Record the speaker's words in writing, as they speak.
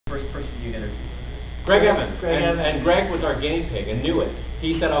being interviewed? Greg Evans. Evans. And Greg was our guinea pig and knew it.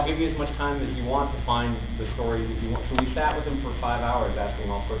 He said, I'll give you as much time as you want to find the stories that you want. So we sat with him for 5 hours asking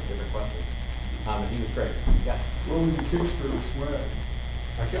all sorts of different questions. And he was great. Yes? What was the Kickstarter swag?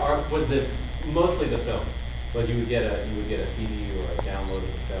 Was mostly the film. But you would get a CD or a download of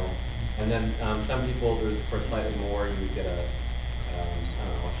the film. And then some people, there's for slightly more, you would get a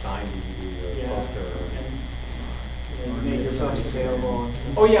signed DVD or a poster. And make your books available.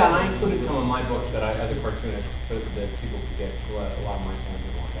 Oh yeah, and I included some of my books that as a cartoonist, so that people could get a lot of my fans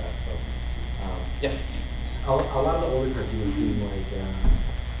would want that. So, yes. A lot of the older cartoons seem like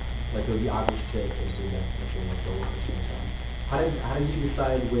it would be obvious to include them, especially like the older cartoons. How did you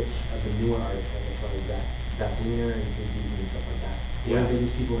decide which of the newer artists, like that Leaner and and stuff like that? Yeah. Were they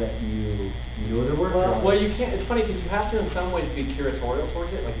just people that you knew their work? Well, you can't. It's funny because you have to, in some ways, be curatorial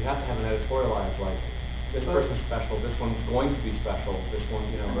towards it. Like you have to have an editorialized, like this person's special, this one's going to be special, this one,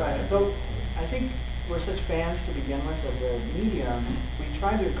 you know. Right. But I think we're such fans to begin with of the medium. We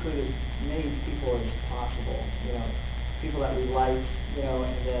try to include as many people as possible. You know, people that we like, you know,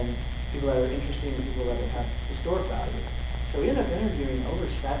 and then people that are interesting, and people that have historic value. So we ended up interviewing over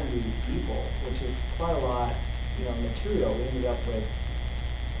 70 people, which is quite a lot, you know, material. We ended up with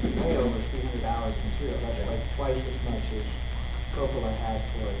way over 300 hours of material. That's like twice as much as Coppola had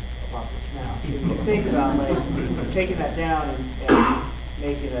for Apocalypse Now. So you can think about like taking that down and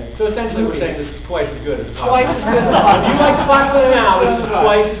making a. So essentially, we're saying this is twice as good as Twice as good as If you like Apocalypse Now, this is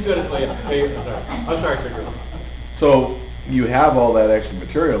twice as good as I'm sorry, Frederick. So you have all that extra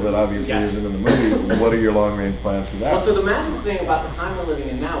material that obviously Yes. isn't in the movie. What are your long-range plans for that? Well, so the magic thing about the time we're living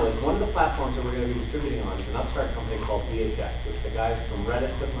in now is one of the platforms that we're going to be distributing on is an upstart company called VHX, which the guys from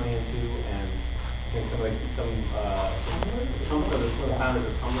Reddit put money into, and I think some of the founders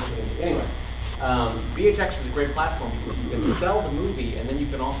of Tumblr put into. Anyway, VHX is a great platform because you can sell the movie, and then you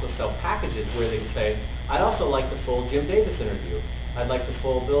can also sell packages where they say, I'd also like the full Jim Davis interview. I'd like the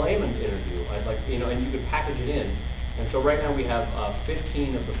full Bill Ammons interview. I'd like, you know, and you could package it in. And so right now we have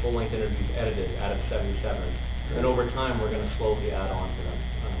 15 of the full-length interviews edited out of 77. And over time we're going to slowly add on to them.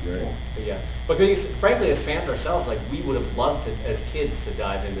 Great. But yeah. Because frankly, as fans ourselves, like we would have loved to, as kids, to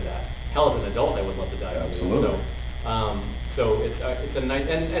dive into that. Hell, as an adult, I would love to dive into it. Absolutely. So it's a nice.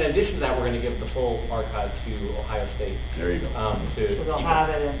 And in addition to that, we're going to give the full archive to Ohio State. There you go. So they'll have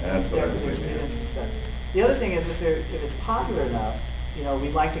it in their students and stuff. The other thing is if it's popular enough, you know,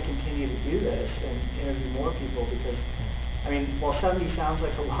 we'd like to continue to do this and interview more people because, I mean, while 70 sounds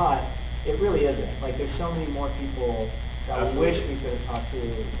like a lot, it really isn't. Like, there's so many more people that we wish we could have talked to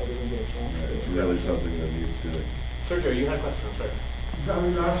that we didn't get a chance to. It's really something that needs doing. Sergio, you had a question. I'm sorry.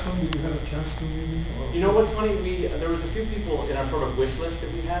 Gary Larson, did you have a chance to meet him? You know what's funny? There was a few people in our sort of wish list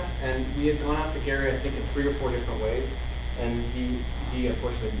that we had, and we had gone out to Gary, I think, in 3 or 4 different ways, and he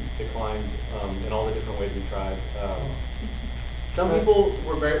unfortunately declined in all the different ways we tried. Some people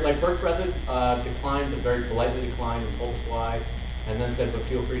were very, like Burt Breathitt declined, but very politely declined and told us why, and then said, but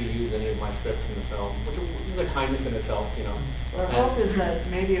feel free to use any of my scripts in the film, which is a kindness in itself, you know. Our hope is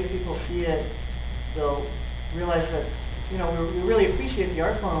that maybe if people see it, they'll realize that, you know, we really appreciate the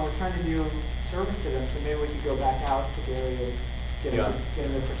art form and we're trying to do service to them, so maybe we could go back out to Gary and get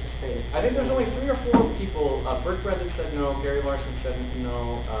him to participate. I think there's only 3 or 4 people. Burt Breathitt said no, Gary Larson said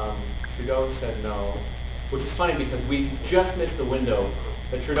no, Trudeau said no. Which is funny because we just missed the window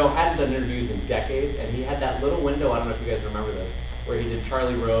that Trudeau hadn't done interviews in decades, and he had that little window, I don't know if you guys remember this, where he did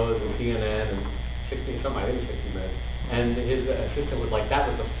Charlie Rose and CNN and 60 something, I think it was 60 Minutes. And his assistant was like,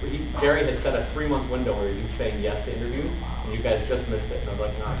 Gary had set a 3-month window where he was saying yes to interview, and you guys just missed it. And I was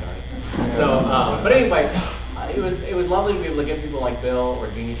like, no, darn it. So, but anyway, it was lovely to be able to get people like Bill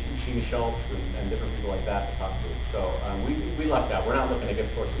or Jeannie Schultz and different people like that to talk to. So we lucked out. We're not looking to get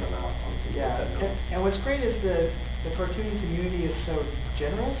forcing them out on people that no. And what's great is the cartooning community is so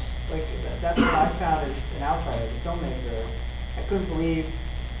generous. Like that's what I found as an outsider, as a filmmaker. I couldn't believe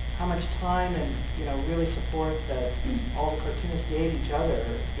how much time and, you know, really support that all the cartoonists gave each other,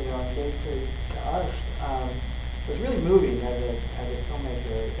 you know, and gave to us. It was really moving as a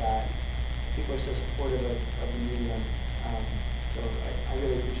filmmaker that people are so supportive of the medium. So I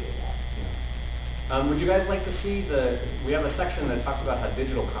really appreciate that. Yeah. Would you guys like to see we have a section that talks about how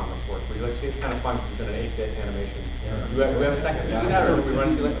digital comics work. Would you like to see? It's kind of fun because it's in an 8-bit animation. Yeah. Do we have a second to do that, or do we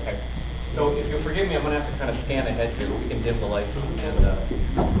run too late? Okay. So if you forgive me, I'm going to have to kind of scan ahead here, but we can dim the lights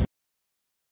and